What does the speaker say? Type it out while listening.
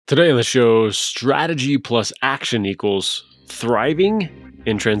Today on the show, strategy plus action equals thriving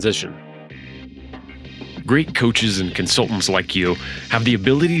in transition. Great coaches and consultants like you have the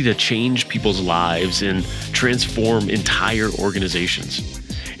ability to change people's lives and transform entire organizations.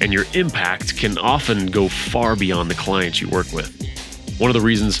 And your impact can often go far beyond the clients you work with. One of the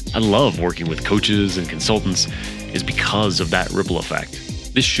reasons I love working with coaches and consultants is because of that ripple effect.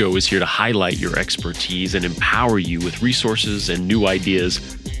 This show is here to highlight your expertise and empower you with resources and new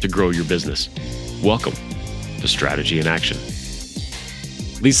ideas to grow your business. Welcome to Strategy in Action.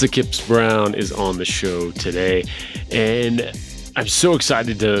 Lisa Kipps Brown is on the show today, and I'm so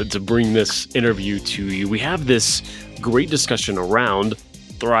excited to bring this interview to you. We have this great discussion around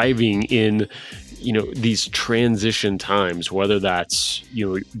thriving in these transition times, whether that's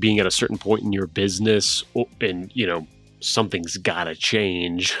being at a certain point in your business and something's got to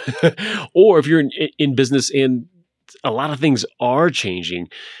change, or if you're in business and a lot of things are changing.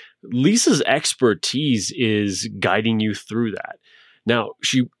 Lisa's expertise is guiding you through that. Now,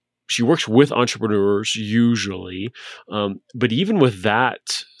 she works with entrepreneurs usually, but even with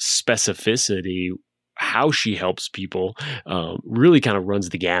that specificity, how she helps people really kind of runs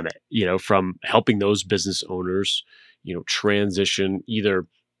the gamut, from helping those business owners, transition, either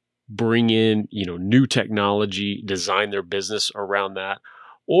bring in, new technology, design their business around that,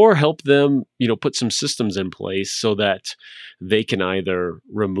 or help them, put some systems in place so that they can either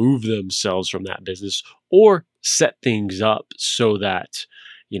remove themselves from that business or set things up so that,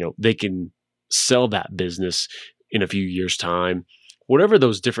 they can sell that business in a few years' time. Whatever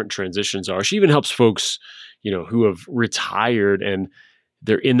those different transitions are. She even helps folks, who have retired and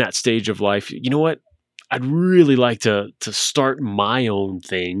they're in that stage of life. You know what? I'd really like to start my own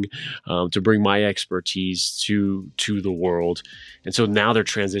thing, to bring my expertise to the world. And so now they're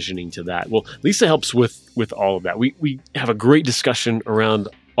transitioning to that. Well, Lisa helps with all of that. We have a great discussion around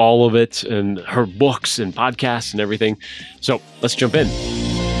all of it and her books and podcasts and everything. So let's jump in.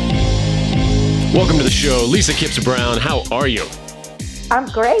 Welcome to the show, Lisa Kipps Brown. How are you? I'm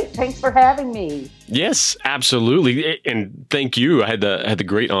great. Thanks for having me. Yes, absolutely. And thank you. I had the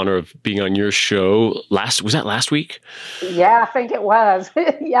great honor of being on your show was that last week? Yeah, I think it was.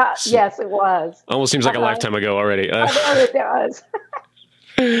 Yes, it was. Almost seems like a lifetime ago already. I know it does.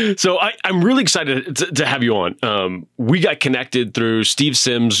 So I'm really excited to have you on. We got connected through Steve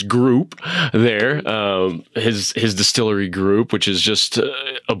Sims' group there, his distillery group, which is just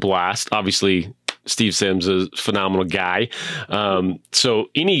a blast. Obviously, Steve Sims is a phenomenal guy. So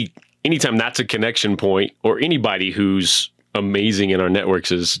anytime that's a connection point, or anybody who's amazing in our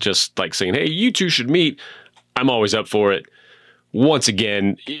networks is just like saying, hey, you two should meet, I'm always up for it. Once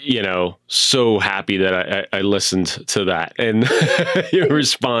again, so happy that I listened to that and you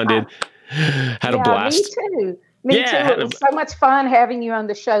responded. Had a blast. Me too. It was so much fun having you on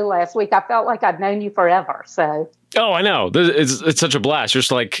the show last week. I felt like I'd known you forever. So. Oh, I know. It's such a blast.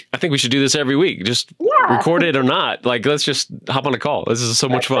 Just like, I think we should do this every week. Just record it or not. Like, let's just hop on a call. This is so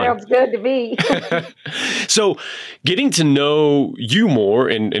much fun. Sounds good to me. So getting to know you more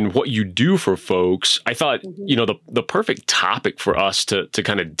and what you do for folks, I thought, the perfect topic for us to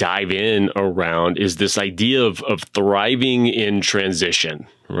kind of dive in around is this idea of thriving in transition,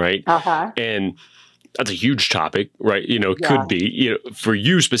 right? Uh-huh. And that's a huge topic, right? Could be, for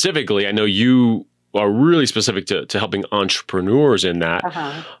you specifically, I know you are really specific to helping entrepreneurs in that.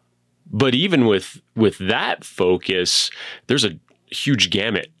 Uh-huh. But even with that focus, there's a huge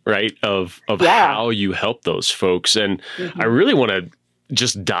gamut, right, of how you help those folks. And I really want to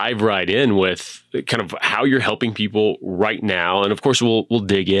just dive right in with kind of how you're helping people right now. And of course, we'll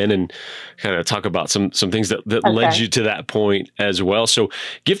dig in and kind of talk about some things that led you to that point as well. So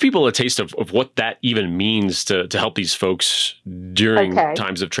give people a taste of what that even means to help these folks during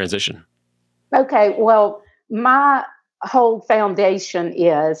times of transition. Okay. Well, my whole foundation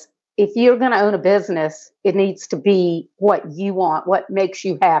is if you're going to own a business, it needs to be what you want, what makes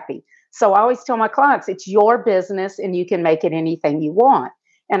you happy. So I always tell my clients, it's your business and you can make it anything you want.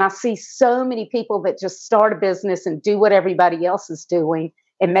 And I see so many people that just start a business and do what everybody else is doing.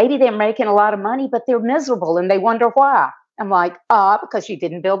 And maybe they're making a lot of money, but they're miserable and they wonder why. I'm like, because you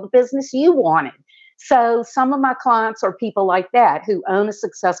didn't build the business you wanted. So some of my clients are people like that who own a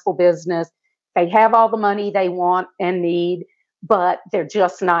successful business. They have all the money they want and need, but they're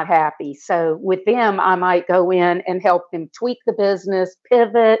just not happy. So with them, I might go in and help them tweak the business,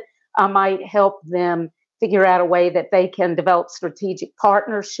 pivot. I might help them figure out a way that they can develop strategic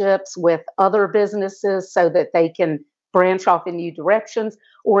partnerships with other businesses so that they can branch off in new directions,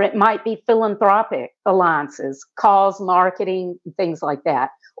 or it might be philanthropic alliances, cause marketing, things like that.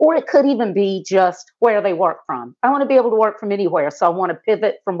 Or it could even be just where they work from. I want to be able to work from anywhere. So I want to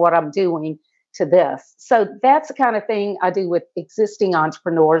pivot from what I'm doing to this. So that's the kind of thing I do with existing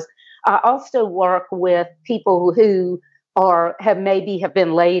entrepreneurs. I also work with people who have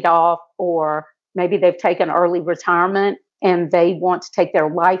been laid off, or maybe they've taken early retirement and they want to take their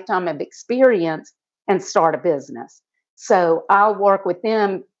lifetime of experience and start a business. So I'll work with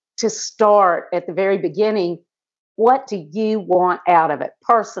them to start at the very beginning. What do you want out of it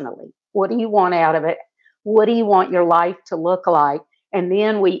personally? What do you want out of it? What do you want your life to look like? And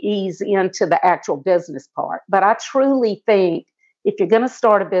then we ease into the actual business part. But I truly think if you're going to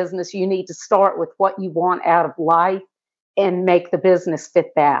start a business, you need to start with what you want out of life and make the business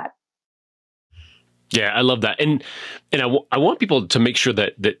fit that. Yeah, I love that. And I want people to make sure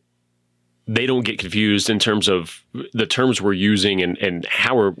that they don't get confused in terms of the terms we're using and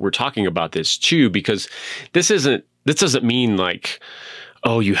how we're talking about this too, because this doesn't mean like,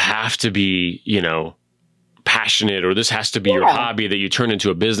 oh, you have to be, passionate, or this has to be your hobby that you turn into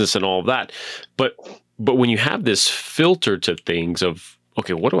a business and all of that. But when you have this filter to things of,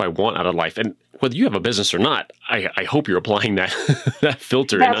 okay, what do I want out of life? And whether you have a business or not, I hope you're applying that that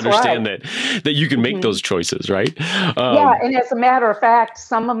filter. That's and understand that you can make those choices, right? And as a matter of fact,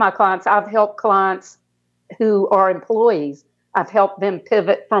 some of my clients, I've helped clients who are employees. I've helped them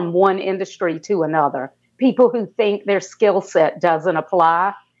pivot from one industry to another. People who think their skill set doesn't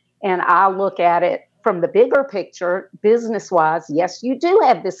apply. And I look at it from the bigger picture, business-wise. Yes, you do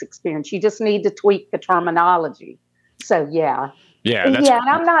have this experience. You just need to tweak the terminology. So, yeah. Yeah, and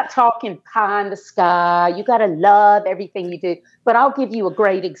I'm not talking pie in the sky. You got to love everything you do. But I'll give you a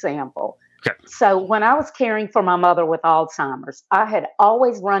great example. Okay. So when I was caring for my mother with Alzheimer's, I had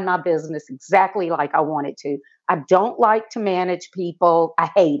always run my business exactly like I wanted to. I don't like to manage people. I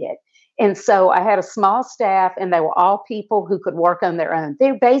hate it. And so I had a small staff, and they were all people who could work on their own.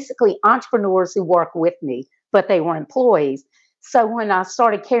 They're basically entrepreneurs who work with me, but they were employees. So when I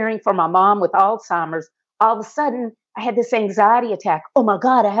started caring for my mom with Alzheimer's, all of a sudden I had this anxiety attack. Oh my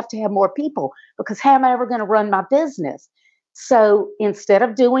God, I have to have more people, because how am I ever going to run my business? So instead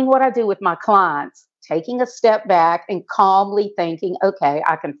of doing what I do with my clients, taking a step back and calmly thinking, okay,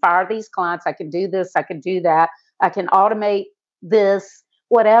 I can fire these clients. I can do this. I can do that. I can automate this,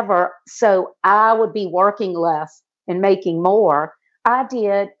 whatever. So I would be working less and making more. I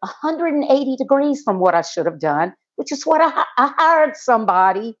did 180 degrees from what I should have done, which is what I hired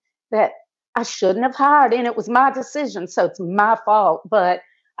somebody that I shouldn't have hired. And it was my decision. So it's my fault. But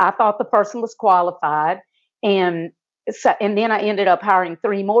I thought the person was qualified. And then I ended up hiring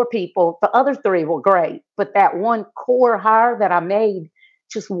 3 more people. The other 3 were great. But that one core hire that I made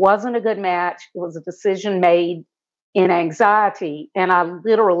just wasn't a good match. It was a decision made in anxiety. And I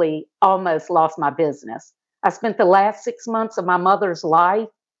literally almost lost my business. I spent the last 6 months of my mother's life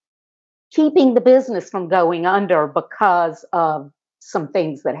keeping the business from going under because of some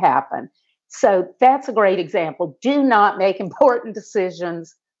things that happened. So that's a great example. Do not make important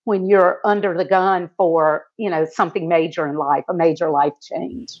decisions when you're under the gun for, something major in life, a major life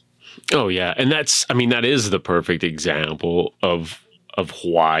change. Oh yeah. And that is the perfect example of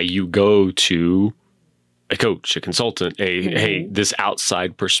why you go to a coach, a consultant, this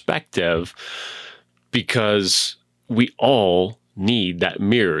outside perspective, because we all need that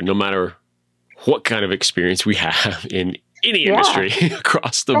mirror, no matter what kind of experience we have in any industry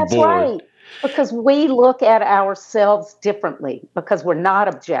across the board. Right. Because we look at ourselves differently, because we're not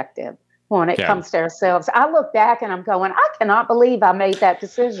objective when it comes to ourselves. I look back and I'm going, I cannot believe I made that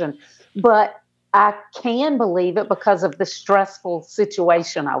decision. But I can believe it because of the stressful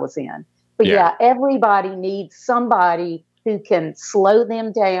situation I was in. But everybody needs somebody who can slow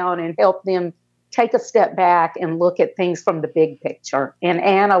them down and help them take a step back and look at things from the big picture and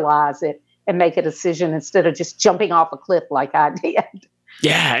analyze it and make a decision instead of just jumping off a cliff like I did.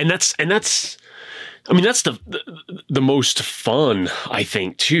 Yeah, and that's the most fun, I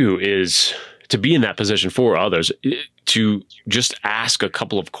think, too, is to be in that position for others, to just ask a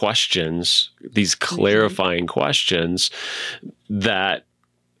couple of questions, these clarifying questions that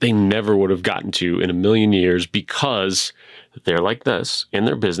they never would have gotten to in a million years, because they're like this in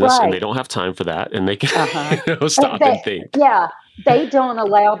their business and they don't have time for that, and they can stop and think. Yeah, they don't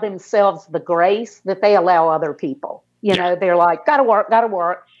allow themselves the grace that they allow other people. They're like, gotta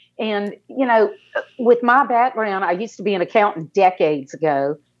work. And, with my background, I used to be an accountant decades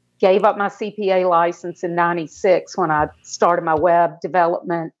ago, gave up my CPA license in 96 when I started my web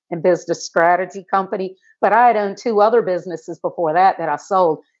development and business strategy company. But I had owned 2 other businesses before that I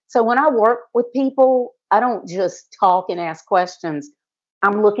sold. So when I work with people, don't just talk and ask questions.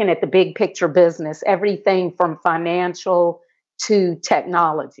 I'm looking at the big picture business, everything from financial to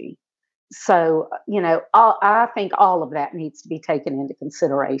technology. So, I think all of that needs to be taken into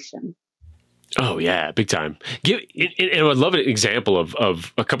consideration. Oh yeah, big time. And I'd love an example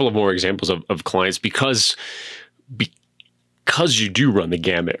of a couple of more examples of clients because you do run the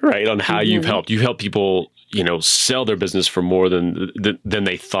gamut, right? On how Hmm. you help people, sell their business for more than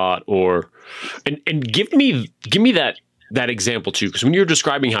they thought, and give me that example too, because when you're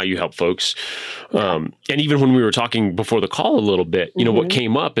describing how you help folks, and even when we were talking before the call a little bit, what Hmm.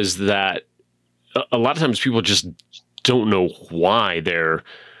 came up is that a lot of times people just don't know why they're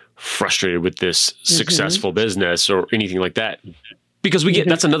frustrated with this Hmm. successful business or anything like that, because Hmm.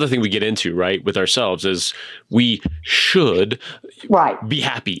 that's another thing we get into, right, with ourselves, is we should Right. be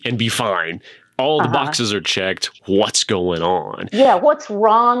happy and be fine. All the Uh-huh. boxes are checked. What's going on? Yeah. What's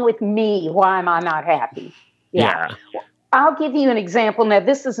wrong with me? Why am I not happy? Yeah. Yeah. I'll give you an example. Now,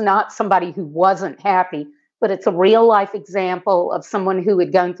 this is not somebody who wasn't happy, but it's a real life example of someone who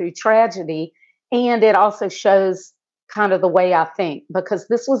had gone through tragedy. And it also shows kind of the way I think, because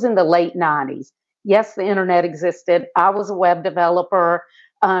this was in the late 90s. Yes, the internet existed. I was a web developer.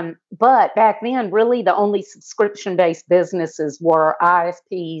 But back then, really the only subscription based businesses were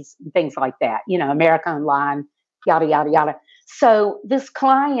ISPs and things like that, America Online, yada, yada, yada. So this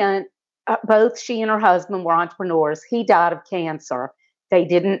client, both she and her husband were entrepreneurs. He died of cancer. They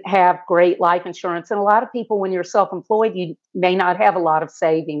didn't have great life insurance. And a lot of people, when you're self employed, you may not have a lot of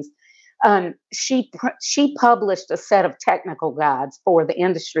savings. She published a set of technical guides for the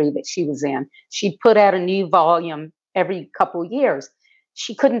industry that she was in. She put out a new volume every couple of years.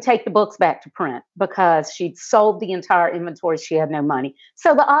 She couldn't take the books back to print because she'd sold the entire inventory. She had no money.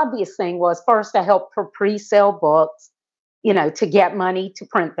 So the obvious thing was, first, I helped her pre-sale books, to get money to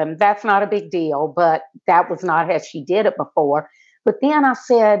print them. That's not a big deal, but that was not how she did it before. But then I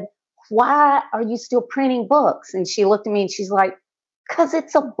said, why are you still printing books? And she looked at me and she's like, because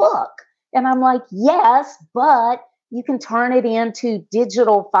it's a book. And I'm like, yes, but you can turn it into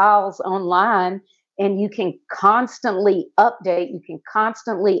digital files online, and you can constantly update, you can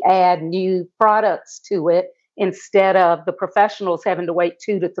constantly add new products to it instead of the professionals having to wait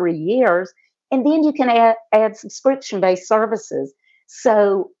 2 to 3 years. And then you can add subscription based services.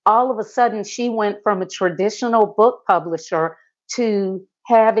 So all of a sudden, she went from a traditional book publisher to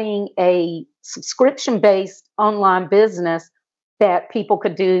having a subscription based online business that people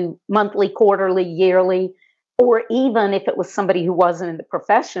could do monthly, quarterly, yearly, or even if it was somebody who wasn't in the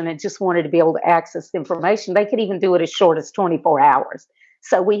profession and just wanted to be able to access the information, they could even do it as short as 24 hours.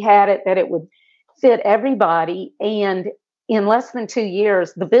 So we had it that it would fit everybody. And in less than 2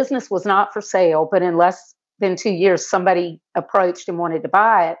 years, the business was not for sale, but in less than 2 years, somebody approached and wanted to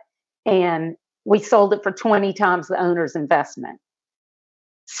buy it. And we sold it for 20 times the owner's investment.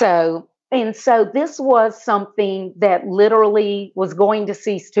 So this was something that literally was going to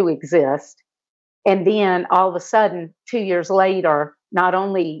cease to exist. And then all of a sudden, 2 years later, not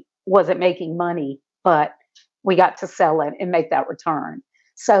only was it making money, but we got to sell it and make that return.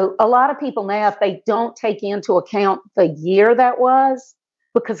 So a lot of people now, if they don't take into account the year that was,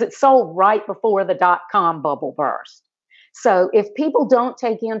 because it sold right before the dot-com bubble burst. So if people don't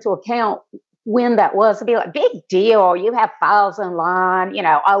take into account when that was, it'd be like, big deal. You have files online,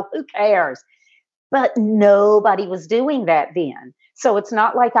 oh, who cares? But nobody was doing that then. So it's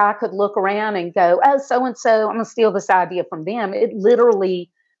not like I could look around and go, oh, so and so, I'm going to steal this idea from them. It literally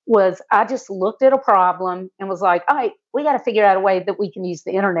was, I just looked at a problem and was like, all right, we got to figure out a way that we can use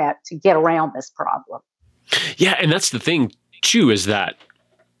the internet to get around this problem. Yeah, and that's the thing too, is that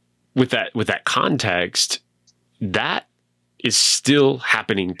with that context, that is still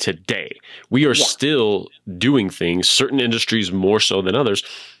happening today. We are Yeah. still doing things, certain industries more so than others,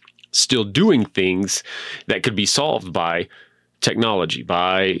 still doing things that could be solved by technology,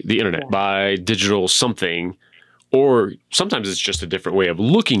 by the internet, Yeah. by digital something, or sometimes it's just a different way of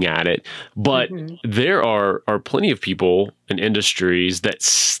looking at it. But Hmm. there are plenty of people and industries that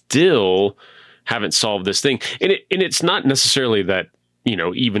still haven't solved this thing. And it's not necessarily that,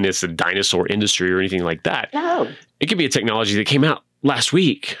 even it's a dinosaur industry or anything like that. No. It could be a technology that came out last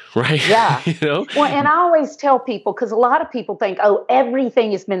week, right? Yeah. you know? Well, and I always tell people, because a lot of people think, oh,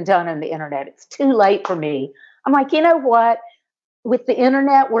 everything has been done on the internet. It's too late for me. I'm like, you know what? With the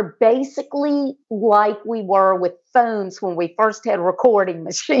internet, we're basically like we were with phones when we first had recording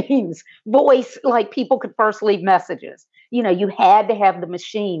machines, voice, like people could first leave messages. You had to have the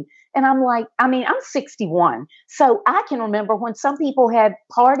machine. And I'm like, I'm 61. So I can remember when some people had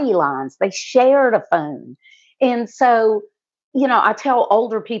party lines, they shared a phone. And so, I tell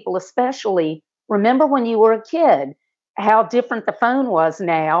older people, especially, remember when you were a kid, how different the phone was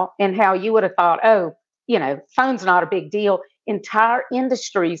now, and how you would have thought, oh, phone's not a big deal. Entire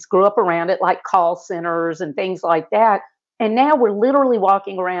industries grew up around it, like call centers and things like that. And now we're literally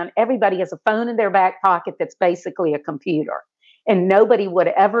walking around, everybody has a phone in their back pocket that's basically a computer. And nobody would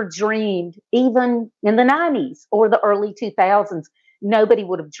have ever dreamed, even in the 90s or the early 2000s, nobody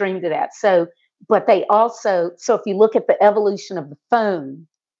would have dreamed of that. So, but they also, so if you look at the evolution of the phone,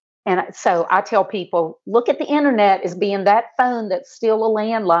 and so I tell people, look at the internet as being that phone that's still a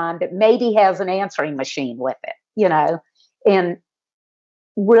landline that maybe has an answering machine with it, and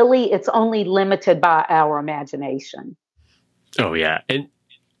really it's only limited by our imagination. Oh, yeah. And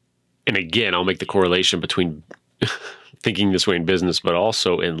again, I'll make the correlation between thinking this way in business, but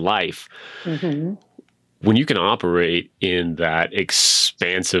also in life. Mm-hmm. When you can operate in that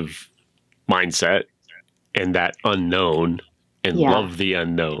expansive mindset and that unknown and love the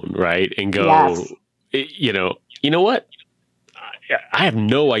unknown, right? And go, you know what? I have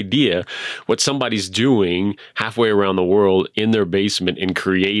no idea what somebody's doing halfway around the world in their basement and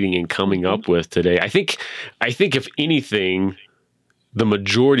creating and coming up with today. I think if anything, the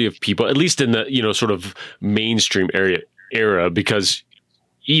majority of people, at least in the, sort of mainstream era, because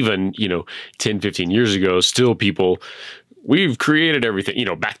even, 10, 15 years ago, still people, we've created everything,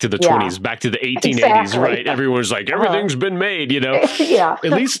 back to the 20s, back to the 1880s, right? Everyone's like, everything's been made, Yeah.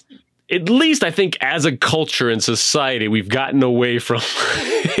 At least I think as a culture and society, we've gotten away from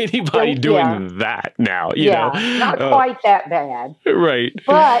anybody doing that now. Not quite that bad. Right.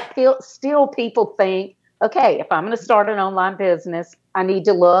 But still people think, okay, if I'm going to start an online business, I need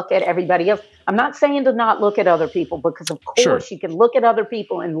to look at everybody else. I'm not saying to not look at other people, because of course you can look at other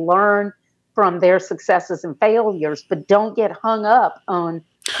people and learn from their successes and failures, but don't get hung up on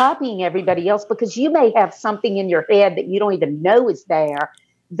copying everybody else, because you may have something in your head that you don't even know is there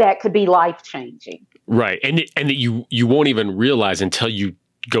that could be life-changing. Right. And that you won't even realize until you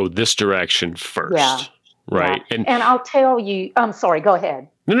go this direction first. Yeah. Right. Yeah. And I'll tell you, I'm sorry, go ahead.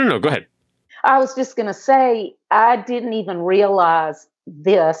 No, go ahead. I was just going to say, I didn't even realize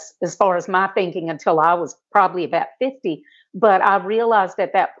this as far as my thinking until I was probably about 50. But I realized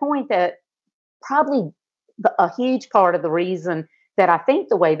at that point that probably a huge part of the reason that I think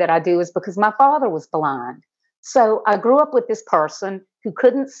the way that I do is because my father was blind. So I grew up with this person who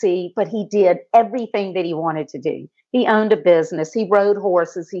couldn't see, but he did everything that he wanted to do. He owned a business. He rode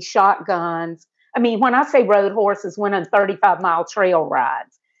horses. He shot guns. I mean, when I say rode horses, went on 35-mile trail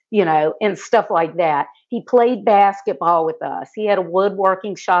rides, and stuff like that. He played basketball with us. He had a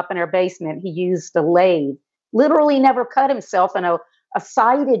woodworking shop in our basement. He used a lathe, literally never cut himself. And a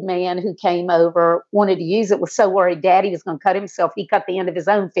sighted man who came over wanted to use it, was so worried Daddy was going to cut himself, he cut the end of his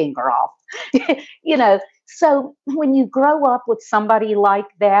own finger off. So when you grow up with somebody like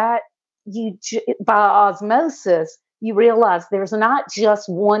that, by osmosis, you realize there's not just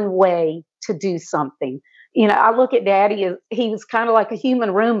one way to do something. I look at Daddy as he was kind of like a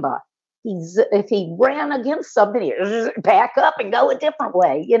human Roomba. If he ran against something, he'd back up and go a different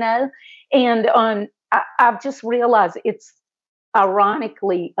way, And I've just realized it's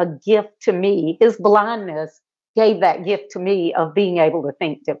ironically a gift to me. His blindness gave that gift to me of being able to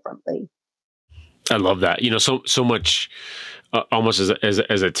think differently. I love that. So much, almost as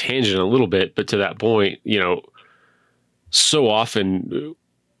a tangent a little bit, but to that point, so often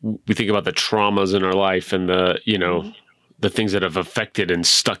we think about the traumas in our life and the things that have affected and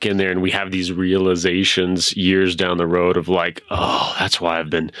stuck in there. And we have these realizations years down the road of like, oh, that's why I've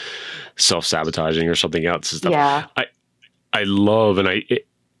been self-sabotaging or something else and stuff. Yeah. I love, and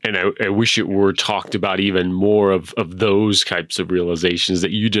I wish it were talked about even more of those types of realizations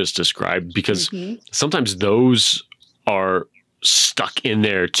that you just described, because sometimes those are stuck in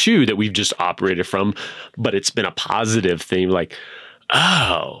there too, that we've just operated from, but it's been a positive thing. Like,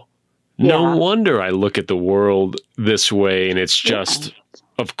 oh, no wonder I look at the world this way. And it's just,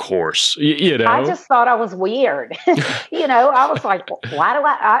 of course, I just thought I was weird. I was like, why do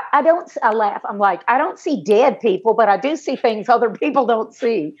I laugh. I'm like, I don't see dead people, but I do see things other people don't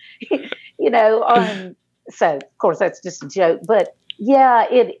see, so of course that's just a joke, but yeah,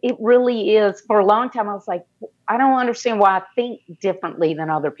 it really is. For a long time, I was like, I don't understand why I think differently than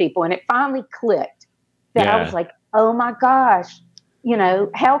other people. And it finally clicked that I was like, oh my gosh,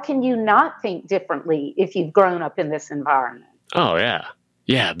 how can you not think differently if you've grown up in this environment? Oh, yeah.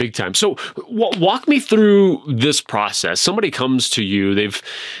 Yeah, big time. So walk me through this process. Somebody comes to you,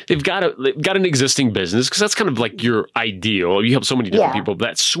 they've got an existing business, because that's kind of like your ideal. You help so many different people,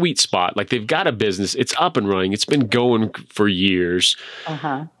 that sweet spot. Like they've got a business, it's up and running, it's been going for years.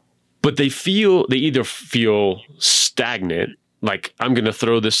 But they either feel stagnant like, I'm going to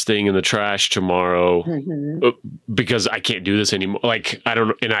throw this thing in the trash tomorrow because I can't do this anymore. Like, I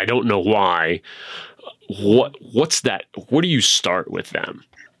don't know why. What's that? Where do you start with them?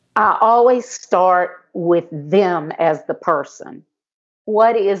 I always start with them as the person.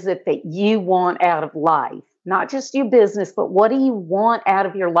 What is it that you want out of life? Not just your business, but what do you want out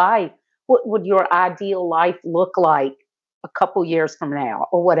of your life? What would your ideal life look like a couple years from now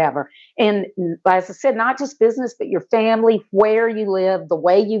or whatever? And as I said, not just business, but your family, where you live, the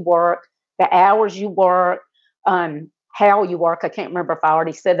way you work, the hours you work, how you work. I can't remember if I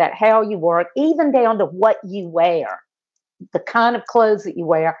already said that, how you work, even down to what you wear, the kind of clothes that you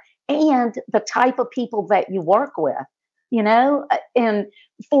wear, and the type of people that you work with. And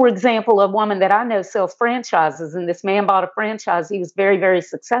for example, a woman that I know sells franchises, and this man bought a franchise. He was very, very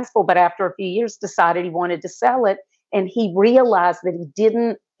successful, but after a few years decided he wanted to sell it. And he realized that he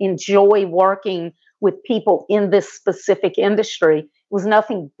didn't enjoy working with people in this specific industry. It was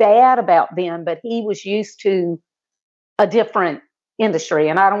nothing bad about them, but he was used to a different industry.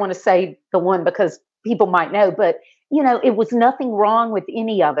 And I don't want to say the one because people might know, but it was nothing wrong with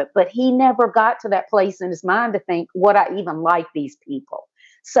any of it, but he never got to that place in his mind to think, would I even like these people?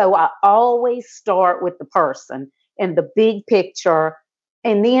 So I always start with the person and the big picture.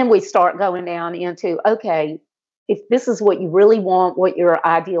 And then we start going down into, okay, if this is what you really want, what your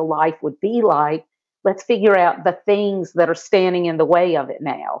ideal life would be like, let's figure out the things that are standing in the way of it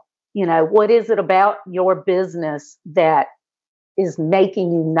now. What is it about your business that is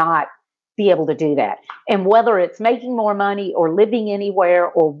making you not be able to do that? And whether it's making more money or living anywhere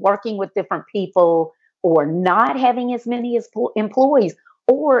or working with different people or not having as many as employees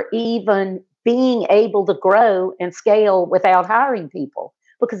or even being able to grow and scale without hiring people.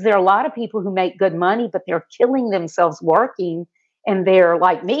 Because there are a lot of people who make good money, but they're killing themselves working. And they're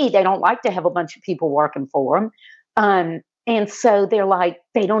like me, they don't like to have a bunch of people working for them. And so they're like,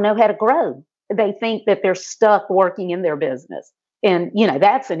 they don't know how to grow. They think that they're stuck working in their business. And,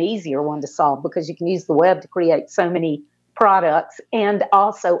 that's an easier one to solve because you can use the web to create so many products and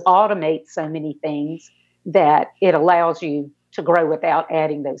also automate so many things that it allows you to grow without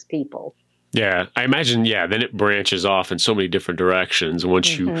adding those people. Yeah, I imagine, then it branches off in so many different directions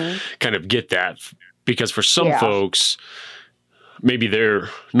once you kind of get that. Because for some folks, maybe they're,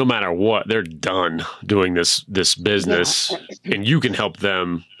 no matter what, they're done doing this business, and you can help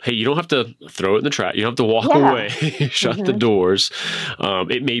them. Hey, you don't have to throw it in the trash. You don't have to walk away, shut the doors.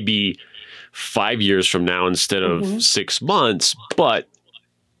 It may be 5 years from now instead of 6 months, but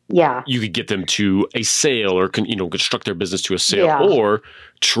you could get them to a sale or construct their business to a sale or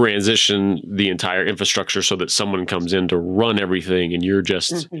transition the entire infrastructure so that someone comes in to run everything and you're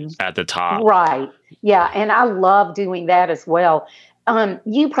just at the top. Right. Yeah. And I love doing that as well.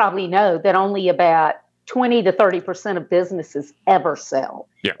 You probably know that only about 20 to 30% of businesses ever sell.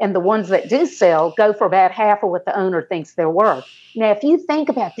 Yeah. And the ones that do sell go for about half of what the owner thinks they're worth. Now, if you think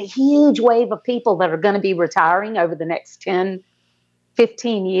about the huge wave of people that are going to be retiring over the next 10,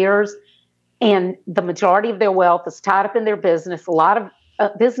 15 years, and the majority of their wealth is tied up in their business, a lot of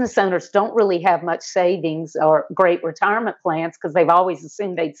business owners don't really have much savings or great retirement plans because they've always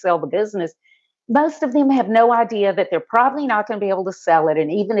assumed they'd sell the business. Most of them have no idea that they're probably not going to be able to sell it. And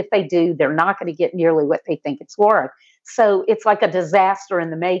even if they do, they're not going to get nearly what they think it's worth. So it's like a disaster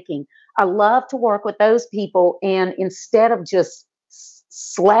in the making. I love to work with those people. And instead of just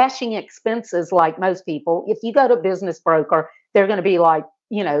slashing expenses like most people, if you go to a business broker, they're going to be like,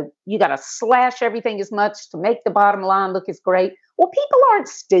 you got to slash everything as much to make the bottom line look as great. Well, people aren't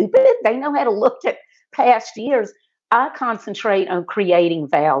stupid. They know how to look at past years. I concentrate on creating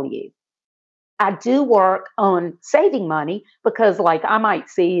value. I do work on saving money because, like, I might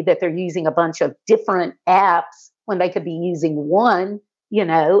see that they're using a bunch of different apps when they could be using one,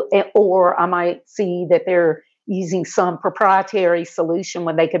 or I might see that they're using some proprietary solution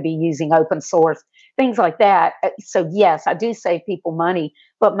when they could be using open source, things like that. So yes, I do save people money,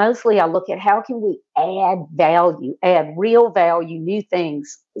 but mostly I look at how can we add value, add real value, new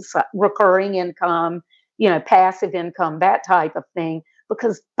things, recurring income, passive income, that type of thing,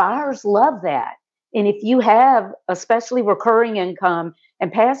 because buyers love that. And if you have especially recurring income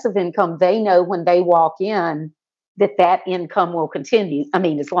and passive income, they know when they walk in that income will continue. I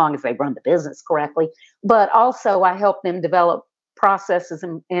mean, as long as they run the business correctly. But also I help them develop processes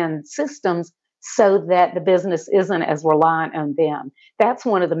and systems so that the business isn't as reliant on them. That's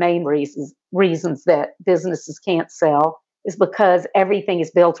one of the main reasons that businesses can't sell, is because everything is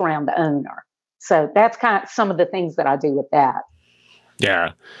built around the owner. So that's kind of some of the things that I do with that.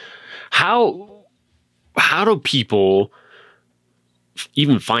 Yeah. How do people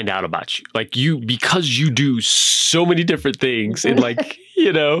even find out about you? Like because you do so many different things and like,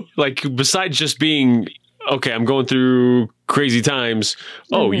 like besides just being, okay, I'm going through crazy times.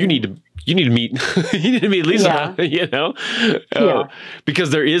 Oh, you need to meet, you need to meet Lisa, Yeah.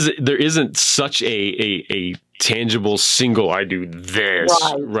 because there isn't such a tangible single, I do this,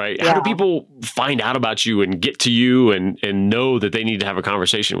 right? Yeah. How do people find out about you and get to you and know that they need to have a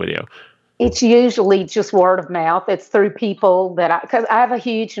conversation with you? It's usually just word of mouth. It's through people because I have a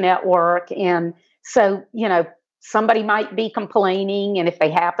huge network. And so, somebody might be complaining. And if they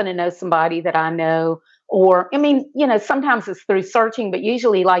happen to know somebody that I know, or, I mean, sometimes it's through searching, but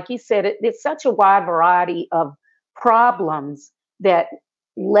usually, like you said, it's such a wide variety of problems that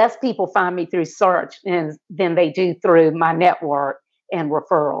less people find me through search than they do through my network and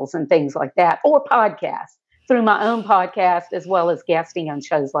referrals and things like that, or podcasts, through my own podcast, as well as guesting on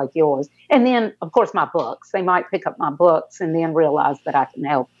shows like yours. And then, of course, my books. They might pick up my books and then realize that I can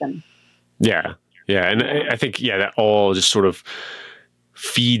help them. Yeah. Yeah. And I think, that all just sort of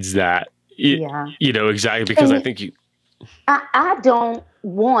feeds that. Exactly. Because I think I don't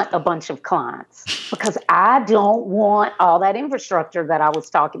want a bunch of clients because I don't want all that infrastructure that I was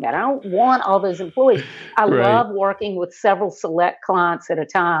talking about. I don't want all those employees. I love working with several select clients at a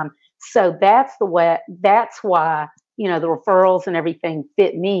time. So that's why, the referrals and everything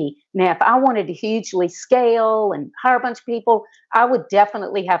fit me. Now, if I wanted to hugely scale and hire a bunch of people, I would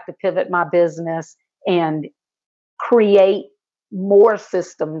definitely have to pivot my business and create more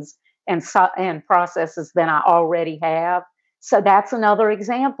systems and processes than I already have. So that's another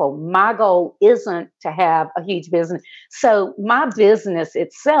example. My goal isn't to have a huge business. So my business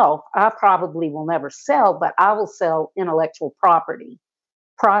itself, I probably will never sell, but I will sell intellectual property,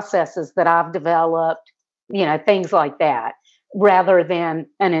 processes that I've developed, things like that, rather than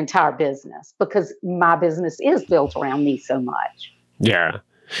an entire business, because my business is built around me so much. Yeah.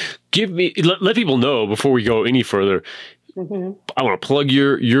 Let people know before we go any further. I want to plug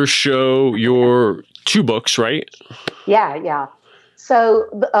your show, your 2 books, right? Yeah. So,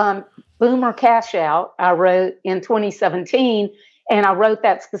 Boomer Cash Out, I wrote in 2017, and I wrote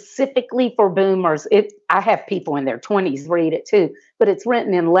that specifically for boomers. I have people in their 20s read it too, but it's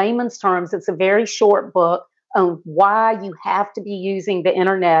written in layman's terms. It's a very short book on why you have to be using the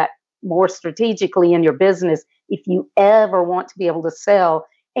internet more strategically in your business if you ever want to be able to sell,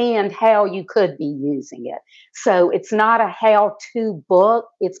 and how you could be using it. So it's not a how-to book.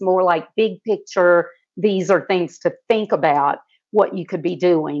 It's more like big picture. These are things to think about what you could be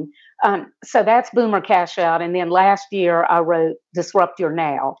doing. So that's Boomer Cash Out. And then last year I wrote Disrupt Your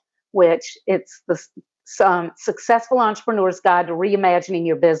Now, which it's the Successful Entrepreneur's Guide to Reimagining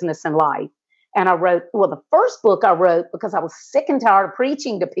Your Business and Life. And I wrote, the first book I wrote because I was sick and tired of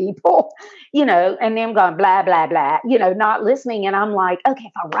preaching to people, and them going blah, blah, blah, not listening. And I'm like, okay,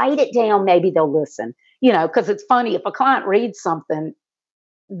 if I write it down, maybe they'll listen, because it's funny. If a client reads something,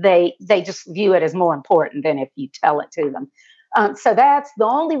 they just view it as more important than if you tell it to them. So that's the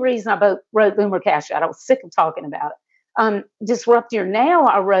only reason I wrote Boomer Cash Out. I was sick of talking about it. Disrupt Your Now,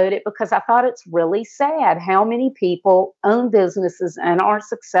 I wrote it because I thought it's really sad how many people own businesses and are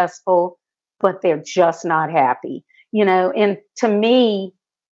successful, but they're just not happy, and to me,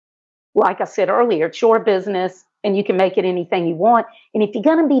 like I said earlier, it's your business and you can make it anything you want. And if you're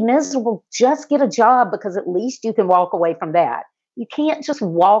going to be miserable, just get a job, because at least you can walk away from that. You can't just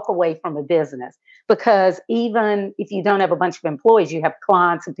walk away from a business, because even if you don't have a bunch of employees, you have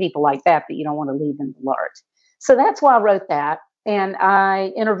clients and people like that you don't want to leave in the lurch. So that's why I wrote that. And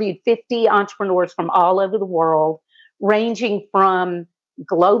I interviewed 50 entrepreneurs from all over the world, ranging from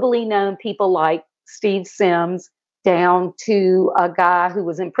globally known people like Steve Sims down to a guy who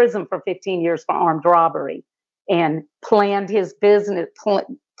was in prison for 15 years for armed robbery and planned his business,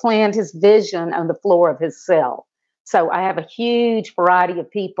 planned his vision on the floor of his cell. So I have a huge variety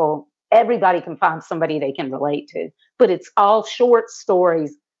of people. Everybody can find somebody they can relate to, but it's all short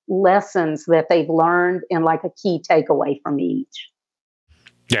stories, lessons that they've learned, and like a key takeaway from each.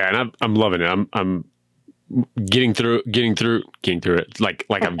 Yeah, and I'm loving it. I'm getting through it like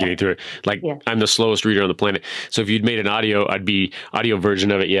I'm getting through it. Like, yeah. I'm the slowest reader on the planet. So if you'd made an audio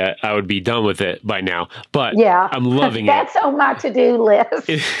version of it yet, I would be done with it by now. But yeah, I'm loving That's on my to-do list.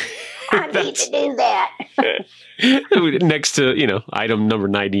 I need to do that. Next to, item number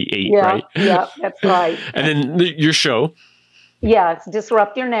 98, right? Yeah, that's right. And then your show. Yeah, it's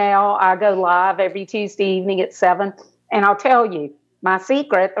Disrupt Your Now. I go live every Tuesday evening at 7. And I'll tell you, my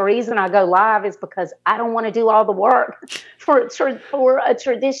secret, the reason I go live is because I don't want to do all the work for a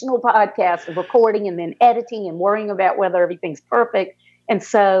traditional podcast of recording and then editing and worrying about whether everything's perfect. And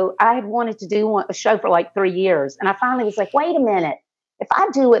so I had wanted to do a show for like 3 years. And I finally was like, wait a minute. If I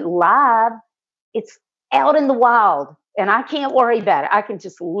do it live, it's out in the wild and I can't worry about it. I can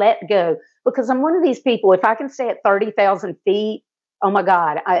just let go because I'm one of these people. If I can stay at 30,000 feet, oh my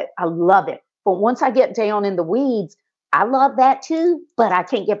God, I love it. But once I get down in the weeds, I love that too, but I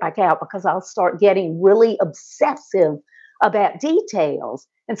can't get back out because I'll start getting really obsessive about details.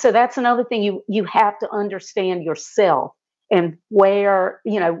 And so that's another thing you have to understand yourself and where,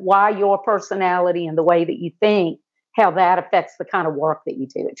 why your personality and the way that you think, how that affects the kind of work that you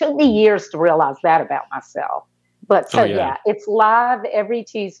do. It took me years to realize that about myself. But so, Oh, yeah. it's live every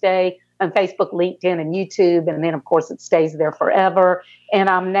Tuesday on Facebook, LinkedIn, and YouTube. And then, of course, it stays there forever. And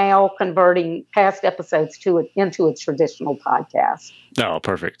I'm now converting past episodes into a traditional podcast. Oh,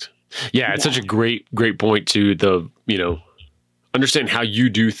 perfect. Yeah, it's such a great point to understand how you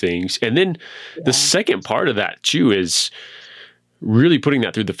do things. And then the second part of that too is really putting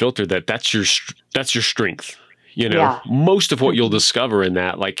that through the filter that's your strength. Most of what you'll discover in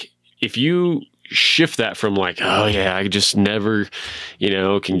that, like if you shift that from like, oh yeah, I just never,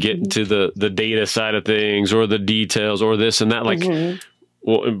 can get into the data side of things or the details or this and that, like,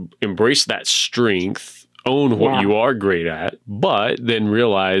 well, embrace that strength, own what you are great at, but then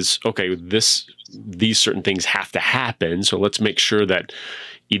realize, okay, these certain things have to happen. So let's make sure that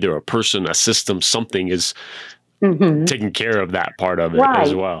either a person, a system, something is taking care of that part of it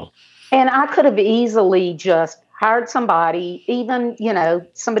as well. And I could have easily just hired somebody, even,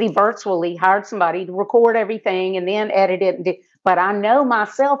 somebody virtually hired somebody to record everything and then edit it. But I know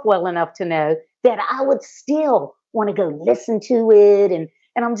myself well enough to know that I would still want to go listen to it. And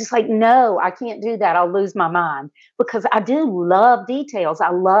I'm just like, no, I can't do that. I'll lose my mind because I do love details.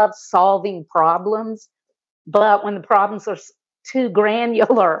 I love solving problems. But when the problems are too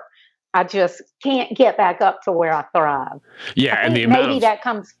granular, I just can't get back up to where I thrive. Yeah. I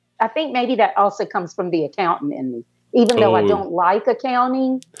think maybe that also comes from the accountant in me. Even though I don't like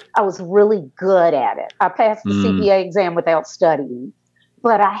accounting, I was really good at it. I passed the CPA exam without studying,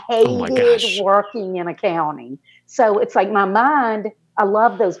 but I hated working in accounting. So it's like my mind, I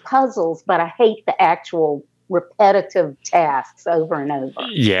love those puzzles, but I hate the actual repetitive tasks over and over.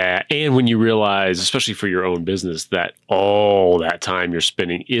 Yeah. And when you realize, especially for your own business, that all that time you're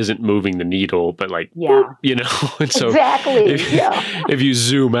spending isn't moving the needle, but like, and so exactly. If you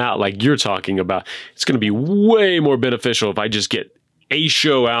zoom out, like you're talking about, it's going to be way more beneficial if I just get a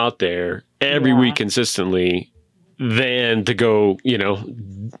show out there every week consistently than to go,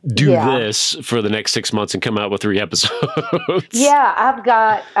 do this for the next 6 months and come out with 3 episodes. Yeah,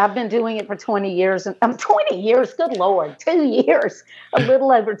 I've been doing it for 20 years. And 20 years, good Lord, 2 years, a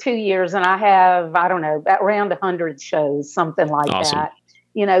little over 2 years. And I have, I don't know, around 100 shows, something like that.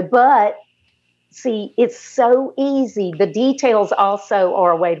 But see, it's so easy. The details also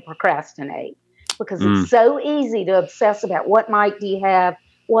are a way to procrastinate because it's so easy to obsess about what mic do you have,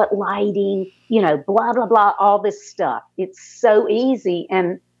 what lighting, blah, blah, blah, all this stuff. It's so easy.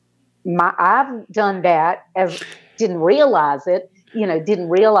 And I've done that didn't realize it, didn't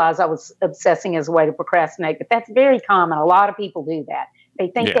realize I was obsessing as a way to procrastinate, but that's very common. A lot of people do that. They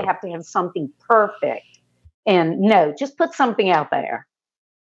think they have to have something perfect. And no, just put something out there.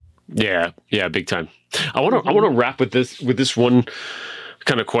 Yeah. Yeah. Big time. I want to wrap with this one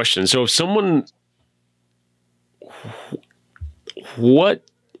kind of question. So if someone,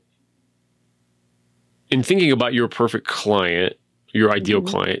 in thinking about your perfect client, your ideal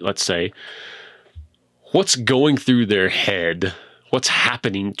client, let's say, what's going through their head? What's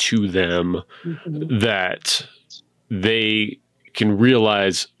happening to them that they can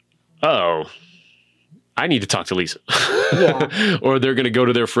realize, oh, I need to talk to Lisa. Or they're going to go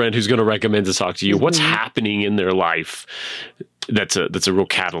to their friend who's going to recommend to talk to you. What's happening in their life that's a real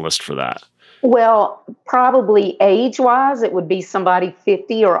catalyst for that? Well, probably age-wise, it would be somebody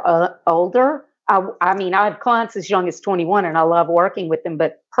 50 or older. I mean, I have clients as young as 21 and I love working with them,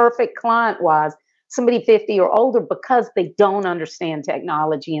 but perfect client-wise, somebody 50 or older because they don't understand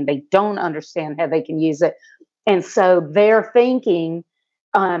technology and they don't understand how they can use it. And so they're thinking,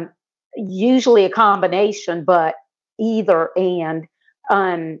 usually a combination, but either and.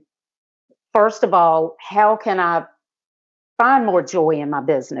 First of all, how can I find more joy in my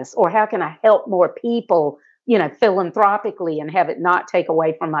business? Or how can I help more people, philanthropically and have it not take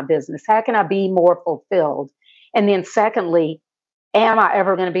away from my business? How can I be more fulfilled? And then secondly, am I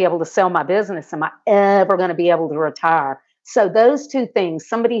ever going to be able to sell my business? Am I ever going to be able to retire? So those two things,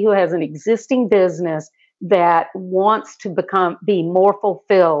 somebody who has an existing business that wants to be more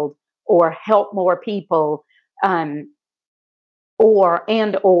fulfilled or help more people, or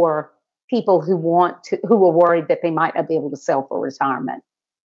people who are worried that they might not be able to sell for retirement.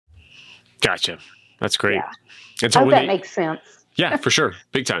 Gotcha. That's great. Yeah. And so I hope that makes sense. Yeah, for sure.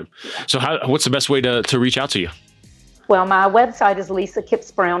 Big time. So what's the best way to reach out to you? Well, my website is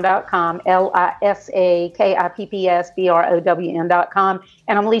LisaKippsBrown.com, LisaKippsBrown.com.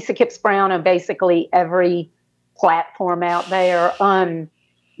 And I'm Lisa Kipps Brown on basically every platform out there.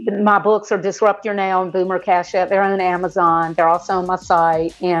 My books are Disrupt Your Now and Boomer Cash App. They're on Amazon. They're also on my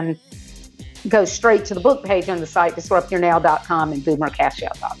site. And go straight to the book page on the site, DisruptYourNow.com and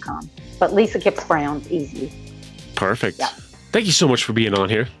BoomerCashOut.com. But Lisa Kipps Brown's easy. Perfect. Yeah. Thank you so much for being on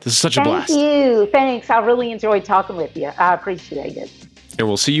here. This is such a blast. Thank you. Thanks. I really enjoyed talking with you. I appreciate it. And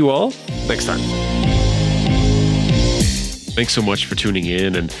we'll see you all next time. Thanks so much for tuning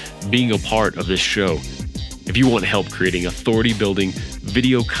in and being a part of this show. If you want help creating authority building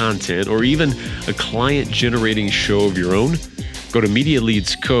video content or even a client generating show of your own, go to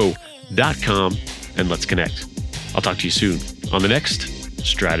MediaLeadsCo.com and let's connect. I'll talk to you soon on the next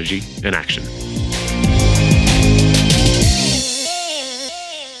Strategy in Action.